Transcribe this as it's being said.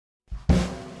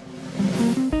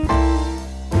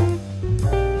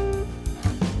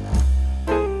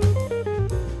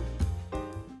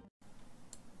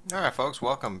Alright folks,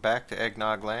 welcome back to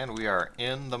Eggnog Land. We are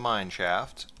in the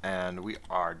Mineshaft, and we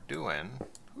are doing...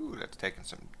 Ooh, that's taking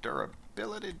some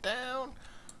durability down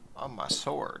on my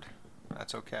sword.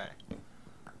 That's okay.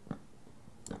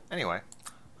 Anyway,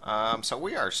 so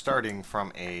we are starting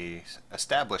from a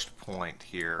established point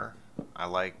here. I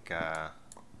like...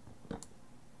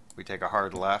 we take a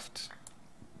hard left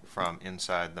from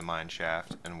inside the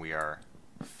Mineshaft, and we are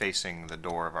facing the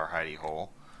door of our hidey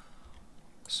hole.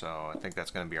 So I think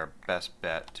that's going to be our best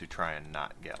bet to try and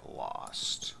not get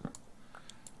lost.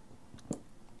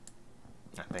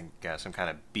 I think some kind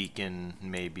of beacon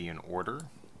may be in order.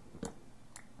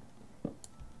 You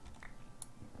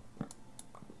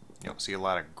don't see a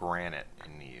lot of granite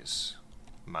in these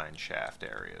mine shaft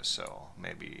areas, so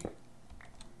maybe...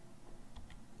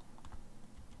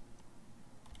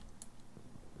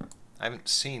 I haven't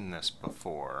seen this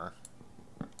before.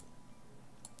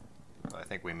 I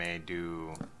think we may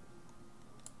do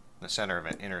the center of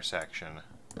an intersection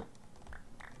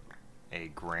a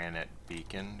granite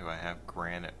beacon. Do I have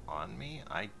granite on me?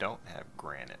 I don't have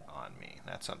granite on me.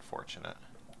 That's unfortunate.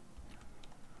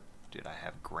 Did I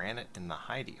have granite in the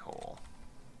hidey hole?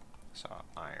 Saw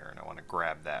iron. I want to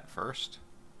grab that first.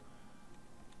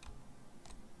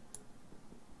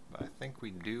 But I think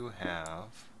we do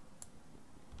have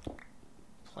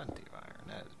plenty of iron.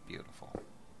 That is beautiful.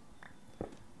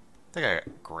 I think I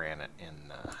got granite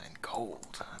in gold.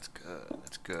 That's good.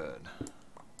 That's good.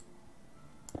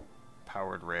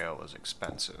 Powered rail is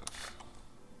expensive.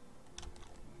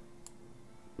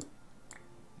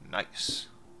 Nice.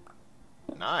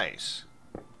 Nice.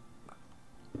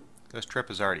 This trip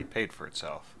has already paid for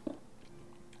itself.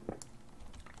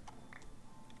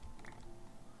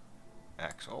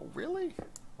 X. Oh, really?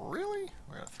 Really?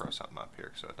 We're going to throw something up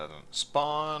here so it doesn't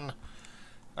spawn.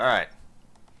 Alright.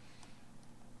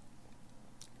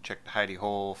 Check the hidey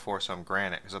hole for some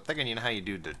granite, because I'm thinking, you know how you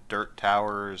do the dirt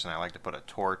towers, and I like to put a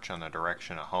torch on the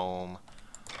direction of home.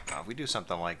 If we do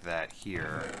something like that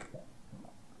here,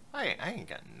 I ain't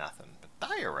got nothing but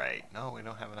diorite. No, we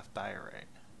don't have enough diorite.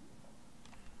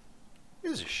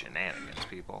 This is shenanigans,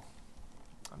 people.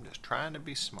 I'm just trying to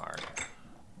be smart.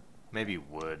 Maybe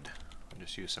wood. I'll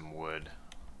just use some wood.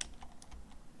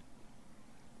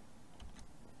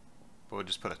 But we'll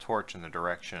just put a torch in the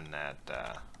direction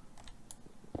that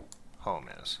home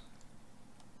is.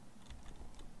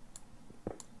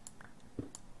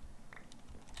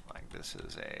 Like this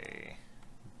is a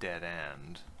dead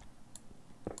end.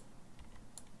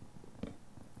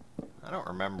 I don't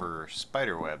remember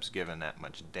spiderwebs giving that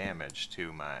much damage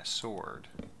to my sword.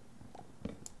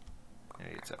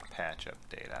 Maybe it's a patch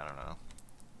update, I don't know.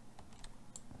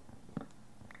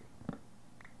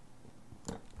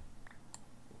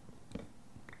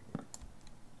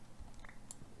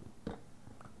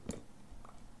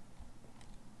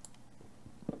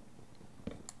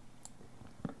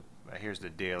 Here's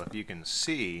the deal. If you can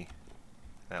see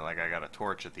that, like, I got a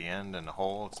torch at the end and the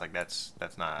hole, it's like that's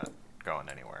not going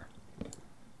anywhere.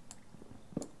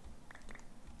 But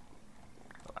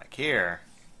like here,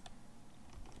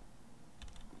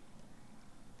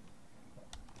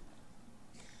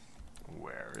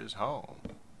 where is home?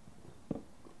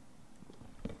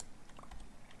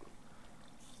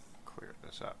 Clear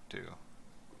this up too.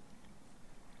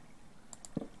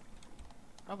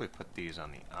 Probably put these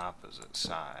on the opposite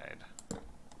side.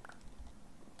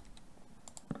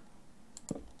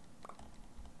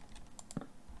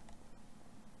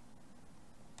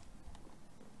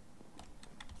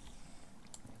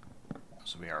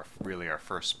 This will be really our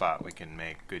first spot we can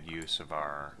make good use of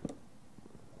our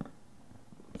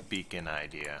beacon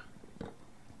idea.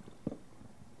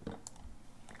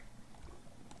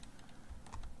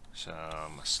 So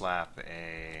I'm gonna slap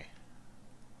a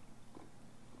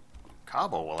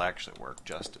cobble will actually work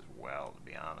just as well, to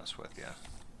be honest with you.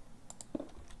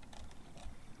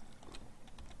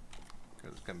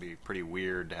 Because it's going to be pretty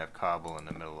weird to have cobble in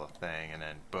the middle of the thing and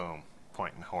then boom,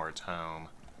 pointing towards home.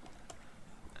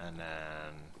 And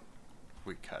then if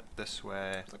we cut this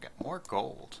way, look at more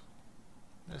gold.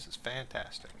 This is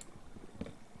fantastic.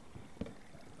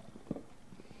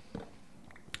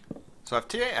 So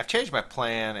I've changed my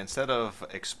plan. Instead of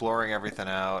exploring everything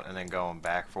out and then going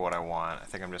back for what I want, I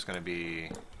think I'm just going to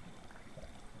be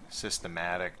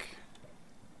systematic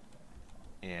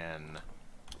in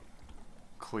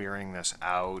clearing this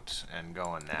out and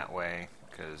going that way.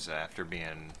 Because after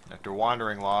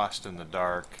wandering lost in the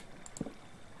dark,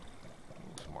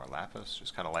 some more lapis.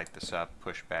 Just kind of light this up,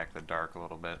 push back the dark a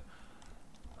little bit.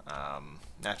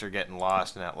 After getting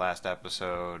lost in that last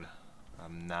episode,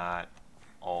 I'm not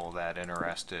all that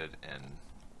interested in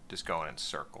just going in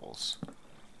circles.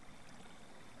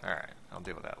 Alright, I'll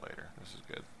deal with that later. This is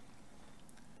good.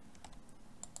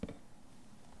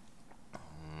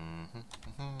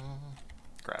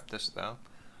 Grab this though.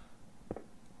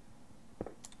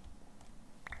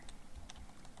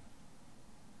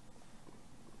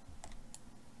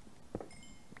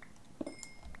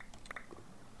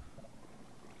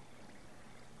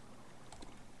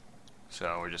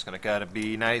 So we're just gotta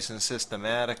be nice and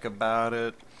systematic about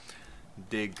it.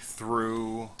 Dig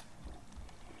through,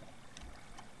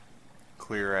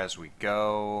 clear as we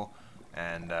go,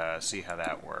 and see how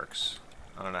that works.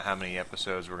 I don't know how many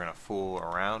episodes we're gonna fool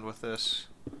around with this.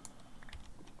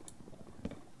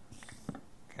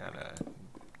 Kinda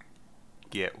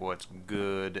get what's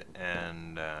good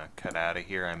and cut out of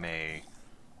here. I may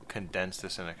condense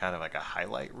this into kind of like a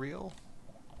highlight reel,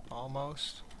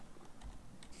 almost.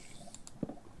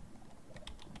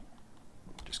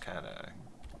 Just kind of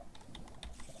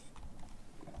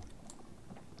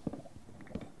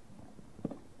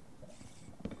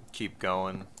keep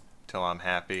going till I'm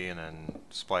happy, and then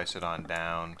splice it on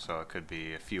down. So it could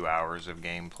be a few hours of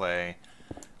gameplay,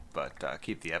 but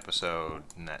keep the episode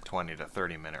in that 20 to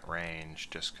 30 minute range,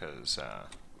 just because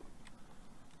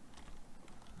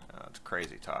it's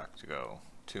crazy talk to go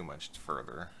too much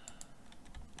further.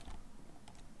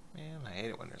 Man, I hate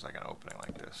it when there's like an opening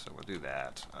like this, so we'll do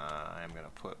that. I'm going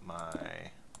to put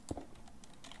my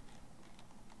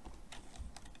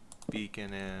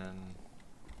beacon in.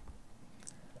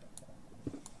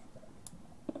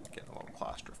 Getting a little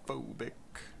claustrophobic.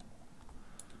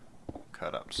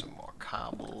 Cut up some more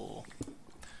cobble.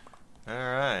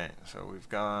 Alright, so we've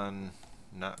gone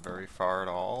not very far at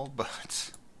all,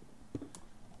 but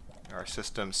our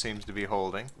system seems to be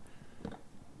holding.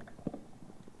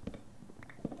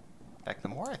 In fact, the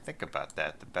more I think about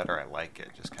that, the better I like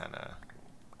it. Just kind of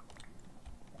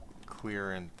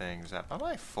clearing things up. Am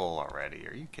I full already?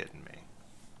 Are you kidding me?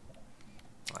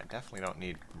 I definitely don't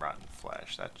need rotten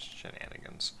flesh. That's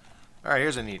shenanigans. Alright,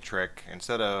 here's a neat trick.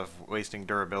 Instead of wasting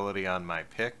durability on my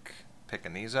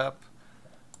picking these up.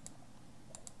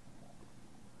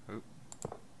 Oop.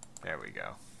 There we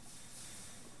go.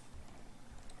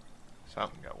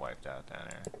 Something got wiped out down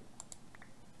there.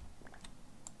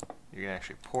 You can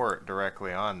actually pour it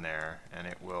directly on there, and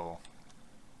it will...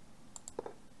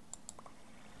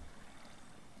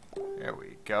 There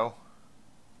we go.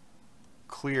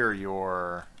 Clear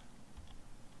your...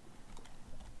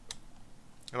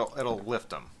 It'll lift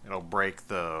them. It'll break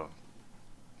the...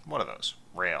 What are those?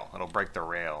 Rail. It'll break the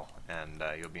rail, and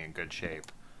you'll be in good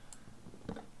shape.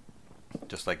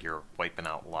 Just like you're wiping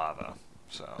out lava.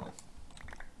 So...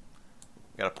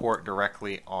 You gotta pour it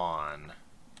directly on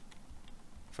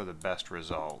for the best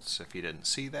results. If you didn't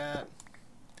see that,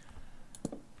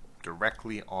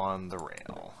 directly on the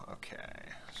rail. Okay,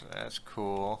 so that's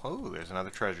cool. Oh, there's another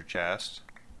treasure chest.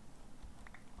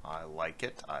 I like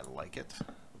it. I like it.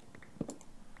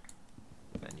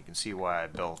 And you can see why I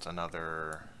built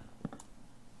another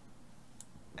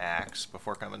axe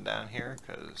before coming down here,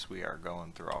 because we are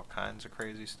going through all kinds of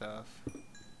crazy stuff.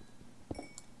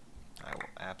 I will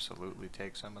absolutely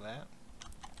take some of that.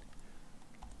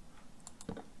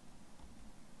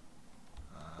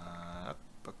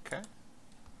 Okay.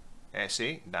 Hey,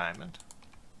 see? Diamond.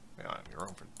 We don't have any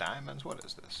room for diamonds. What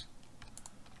is this?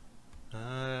 What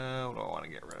do I want to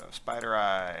get rid of? Spider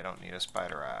eye. I don't need a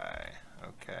spider eye.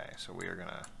 Okay, so we are going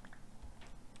to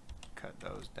cut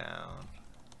those down.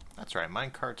 That's right,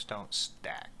 minecarts don't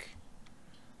stack.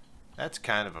 That's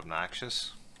kind of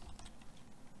obnoxious.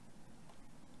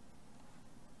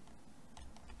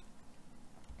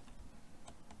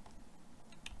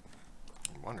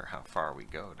 I wonder how far we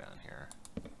go down here.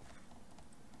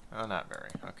 Oh, not very.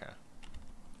 Okay.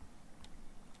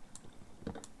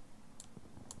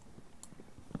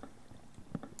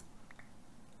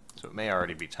 So it may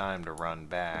already be time to run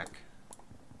back.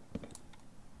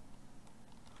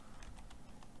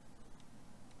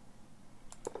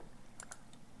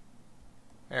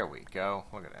 There we go.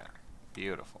 Look at that.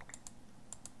 Beautiful.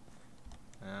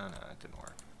 Oh, no, it didn't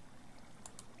work.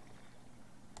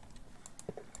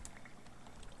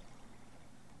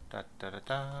 Da, da, da,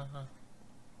 da.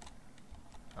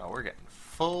 Oh, we're getting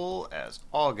full as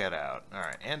all get out.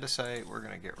 Alright, andesite. We're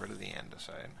going to get rid of the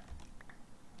andesite.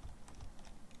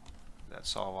 Did that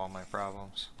solve all my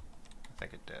problems? I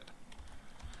think it did.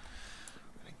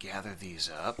 I'm going to gather these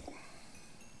up.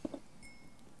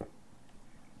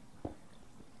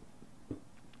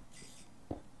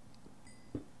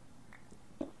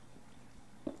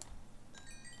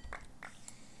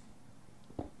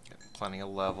 Plenty of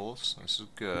levels. This is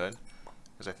good,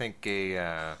 because I think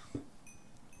an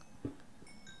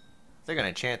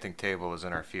enchanting table is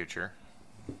in our future.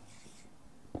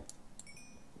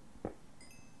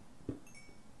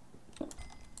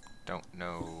 Don't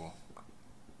know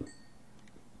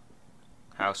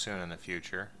how soon in the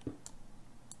future,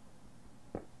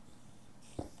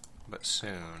 but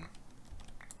soon.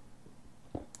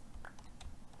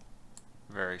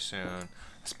 Very soon.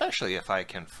 Especially if I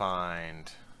can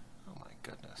find... Oh my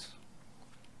goodness.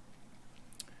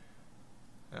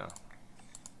 Oh,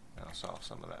 that'll solve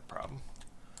some of that problem.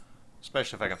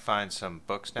 Especially if I can find some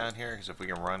books down here, because if we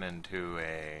can run into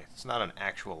a... It's not an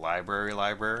actual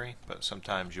library, but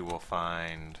sometimes you will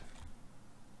find...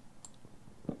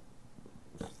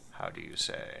 How do you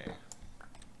say?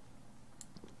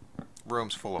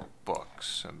 Rooms full of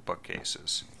books and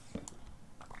bookcases.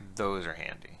 Those are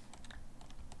handy.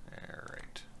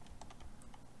 Alright.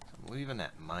 So I'm leaving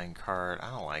that minecart. I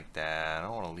don't like that. I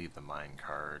don't want to leave the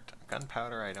minecart.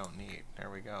 Gunpowder I don't need. There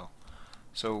we go.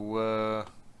 So,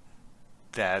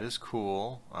 that is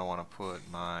cool. I want to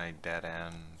put my dead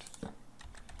end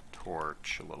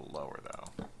torch a little lower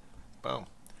though. Boom.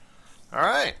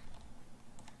 Alright.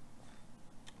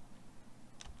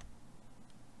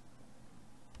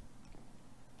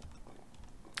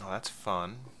 Oh, that's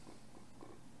fun.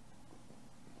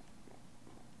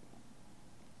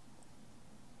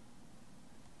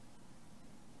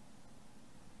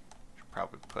 Should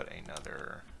probably put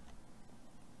another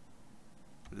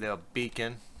little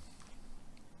beacon.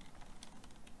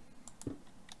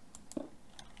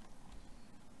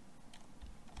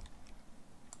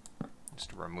 Just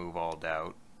to remove all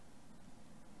doubt.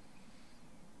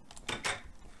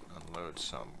 Unload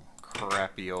some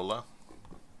crapiola.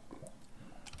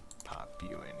 Pop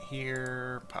you in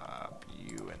here, pop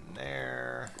you in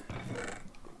there.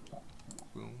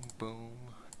 Boom, boom.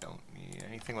 Don't need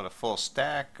anything with a full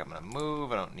stack. I'm gonna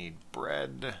move. I don't need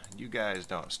bread. You guys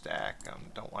don't stack. I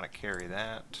don't want to carry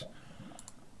that.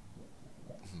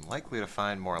 I'm likely to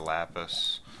find more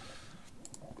lapis.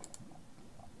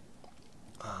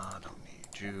 Don't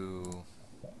need you.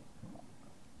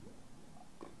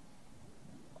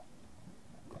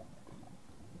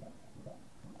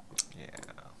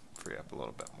 Free up a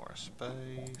little bit more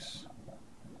space.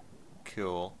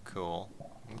 Cool, cool.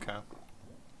 Okay.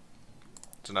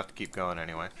 It's enough to keep going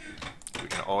anyway. We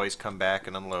can always come back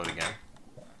and unload again.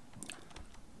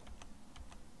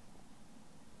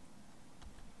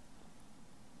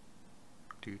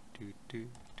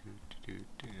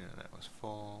 That was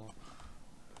full.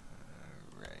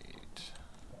 Alright.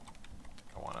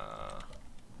 I wanna...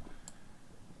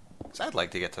 So I'd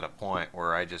like to get to the point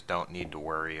where I just don't need to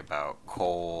worry about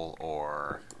coal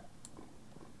or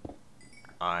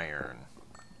iron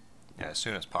as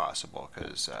soon as possible,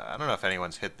 because I don't know if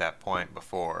anyone's hit that point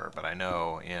before, but I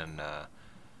know in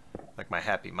like my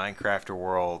happy Minecrafter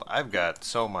world, I've got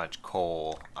so much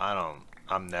coal,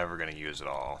 I'm never gonna use it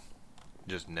all.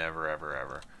 Just never, ever,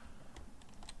 ever.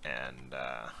 And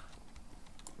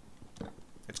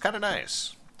it's kind of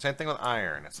nice. Same thing with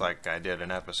iron. It's like I did an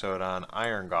episode on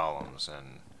iron golems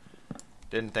and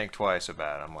didn't think twice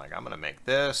about it. I'm like, I'm going to make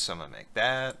this, I'm going to make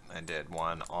that. I did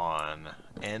one on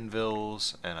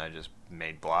anvils and I just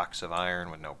made blocks of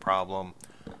iron with no problem.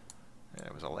 And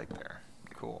it was a lake there.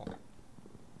 Cool.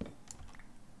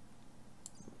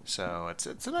 So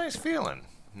it's a nice feeling,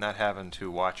 not having to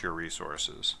watch your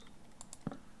resources.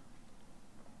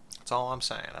 That's all I'm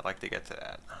saying. I'd like to get to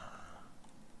that.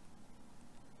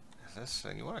 This,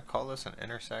 you want to call this an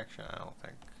intersection? I don't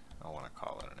think I want to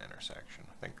call it an intersection.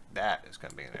 I think that is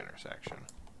going to be an intersection.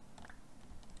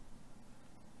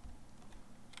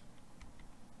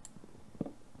 I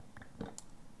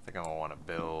think I'm going to want to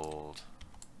build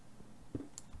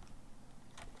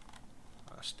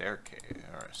a staircase,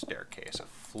 or a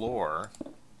floor.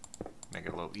 Make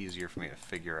it a little easier for me to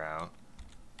figure out.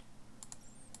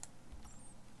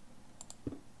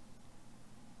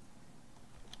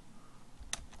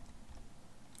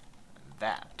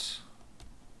 That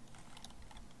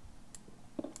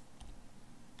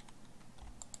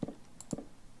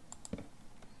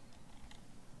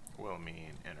will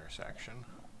mean intersection.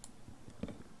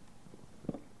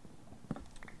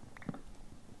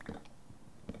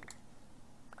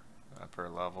 Upper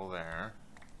level there.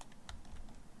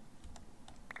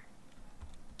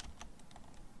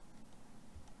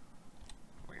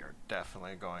 We are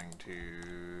definitely going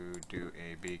to do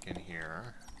a beacon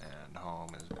here. And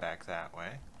home is back that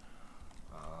way.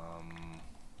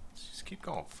 Let's just keep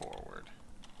going forward.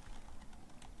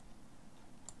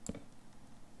 And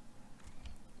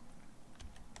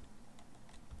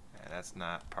that's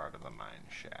not part of the mine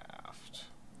shaft.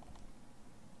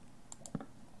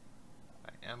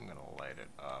 I am going to light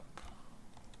it up.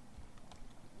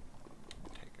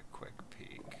 Take a quick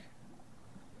peek.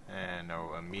 And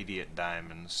no immediate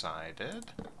diamond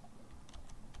sided.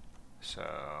 So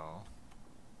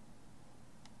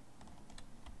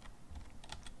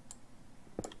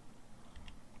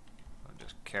I'll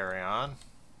just carry on.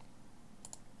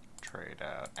 Trade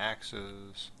out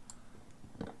axes.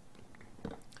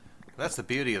 That's the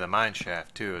beauty of the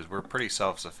mineshaft too, is we're pretty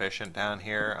self-sufficient down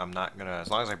here. I'm not gonna, as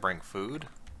long as I bring food,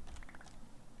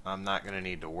 I'm not gonna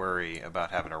need to worry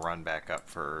about having to run back up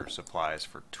for supplies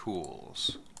for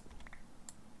tools.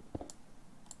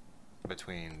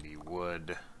 Between the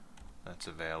wood that's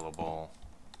available,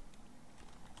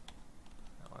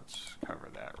 let's cover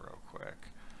that real quick,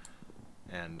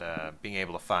 and being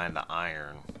able to find the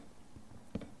iron,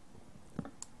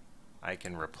 I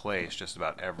can replace just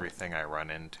about everything I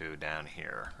run into down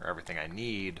here, or everything I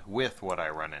need with what I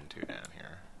run into down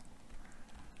here.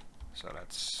 So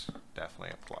that's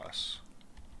definitely a plus.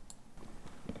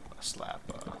 I'll slap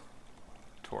a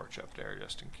torch up there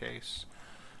just in case.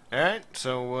 Alright,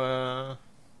 so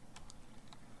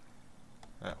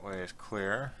that way is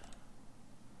clear.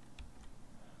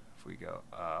 If we go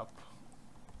up,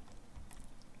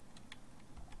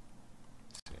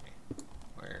 let's see,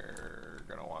 we're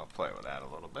gonna want to play with that a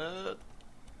little bit.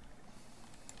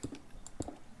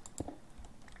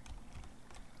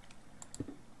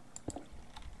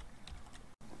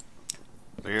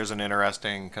 So here's an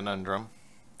interesting conundrum.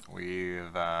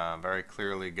 We've very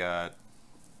clearly got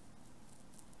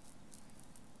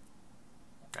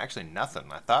actually nothing.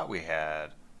 I thought we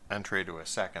had entry to a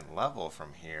second level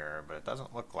from here, but it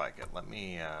doesn't look like it. Let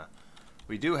me,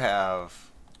 we do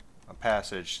have a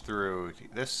passage through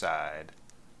this side,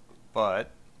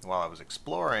 but while I was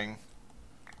exploring,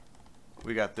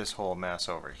 we got this whole mess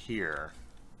over here,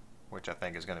 which I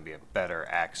think is going to be a better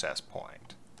access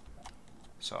point.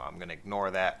 So I'm going to ignore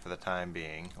that for the time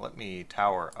being. Let me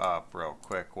tower up real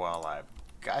quick while I've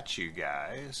got you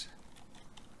guys.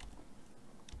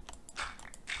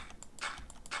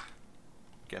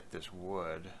 Get this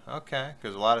wood. Okay,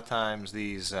 because a lot of times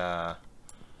these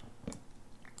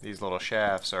little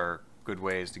shafts are good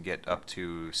ways to get up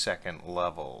to second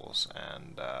levels,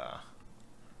 and I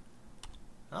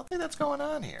don't think that's going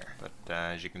on here. But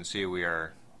as you can see, we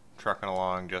are trucking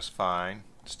along just fine,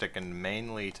 sticking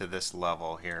mainly to this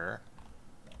level here.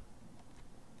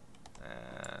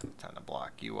 And time to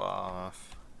block you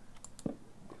off,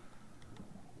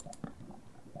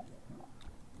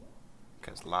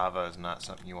 because lava is not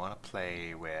something you want to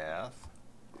play with.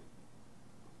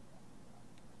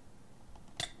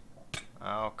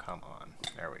 Oh, come on.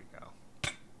 There we go.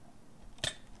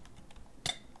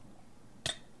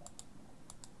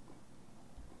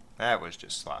 That was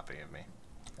just sloppy of me.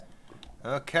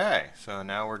 Okay, so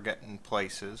now we're getting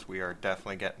places. We are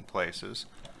definitely getting places.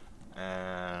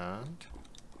 And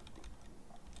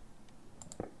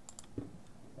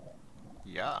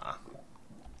yeah.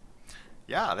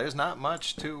 Yeah, there's not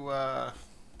much to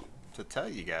tell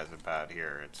you guys about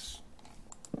here. It's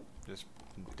just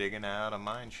digging out a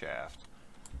mine shaft.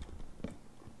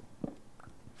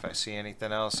 If I see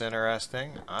anything else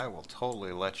interesting, I will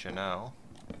totally let you know.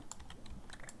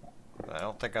 But I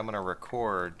don't think I'm going to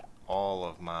record all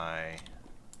of my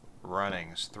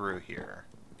runnings through here.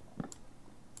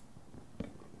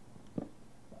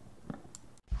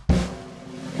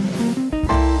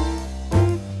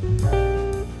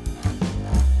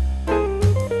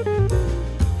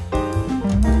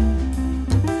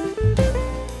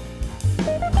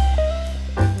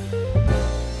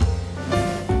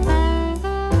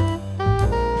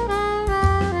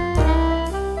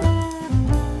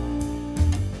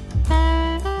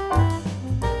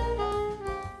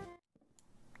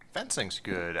 Fencing's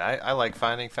good. I like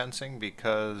finding fencing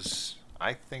because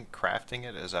I think crafting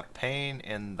it is a pain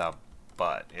in the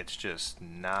butt. It's just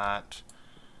not,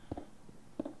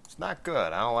 it's not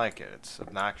good. I don't like it. It's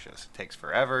obnoxious. It takes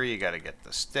forever. You got to get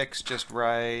the sticks just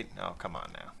right. Oh, come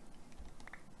on now.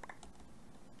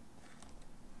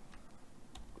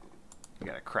 You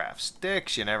got to craft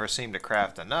sticks. You never seem to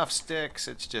craft enough sticks.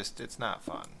 It's just, it's not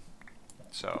fun.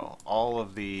 So all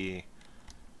of the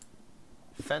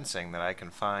fencing that I can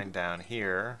find down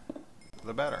here,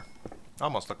 the better.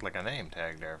 Almost looked like a name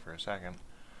tag there for a second.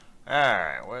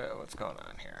 Alright, what's going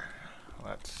on here?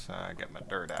 Let's get my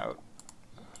dirt out.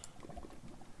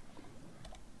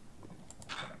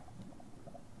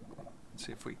 Let's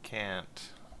see if we can't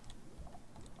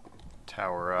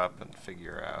tower up and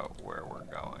figure out where we're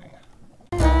going.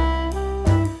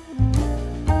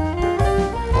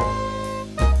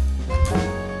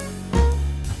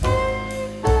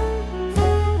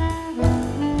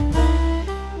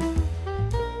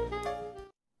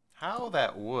 How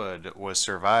that wood was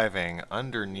surviving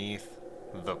underneath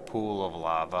the pool of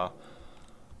lava,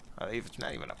 It's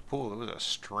not even a pool, it was a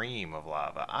stream of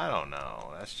lava. I don't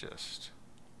know. That's just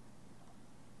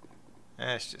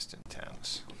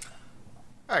intense.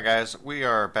 Alright guys, we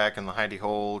are back in the hidey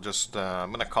hole. Just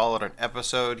I'm gonna call it an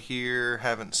episode here.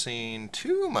 Haven't seen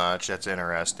too much that's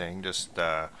interesting. Just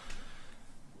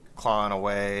clawing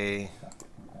away,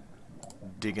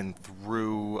 digging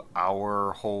through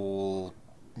our whole,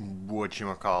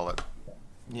 whatchamacallit,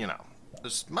 you know,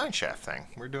 this mineshaft thing.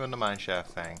 We're doing the mineshaft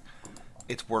thing.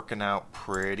 It's working out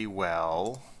pretty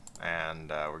well, and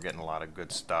we're getting a lot of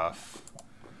good stuff.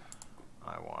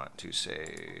 I want to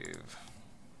save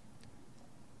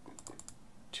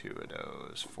 2 of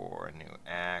those for a new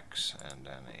axe, and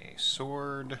then a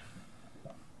sword,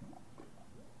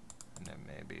 and then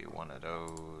maybe 1 of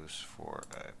those for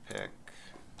a pick.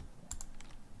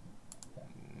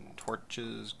 And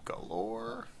torches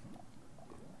galore.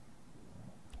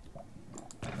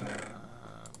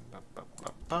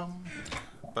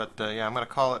 But yeah, I'm going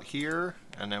to call it here,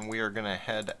 and then we are going to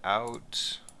head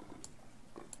out,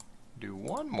 do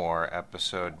one more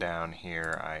episode down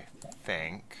here, I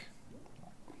think.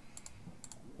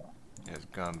 Is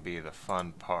going to be the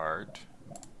fun part.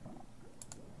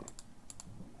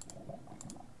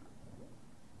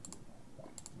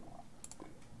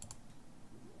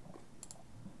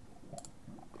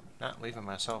 Not leaving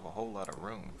myself a whole lot of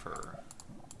room for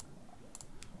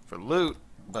loot,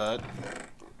 but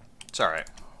it's alright.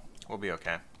 We'll be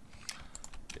okay.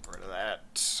 Get rid of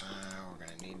that. We're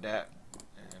going to need that.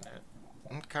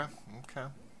 Okay. I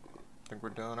think we're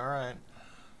doing alright.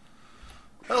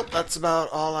 Well, that's about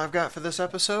all I've got for this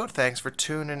episode. Thanks for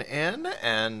tuning in,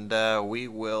 and we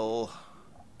will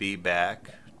be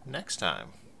back next time.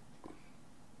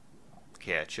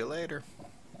 Catch you later.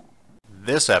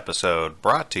 This episode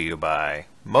brought to you by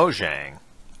Mojang,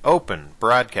 Open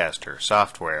Broadcaster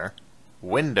Software,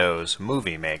 Windows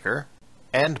Movie Maker,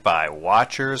 and by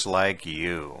watchers like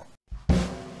you.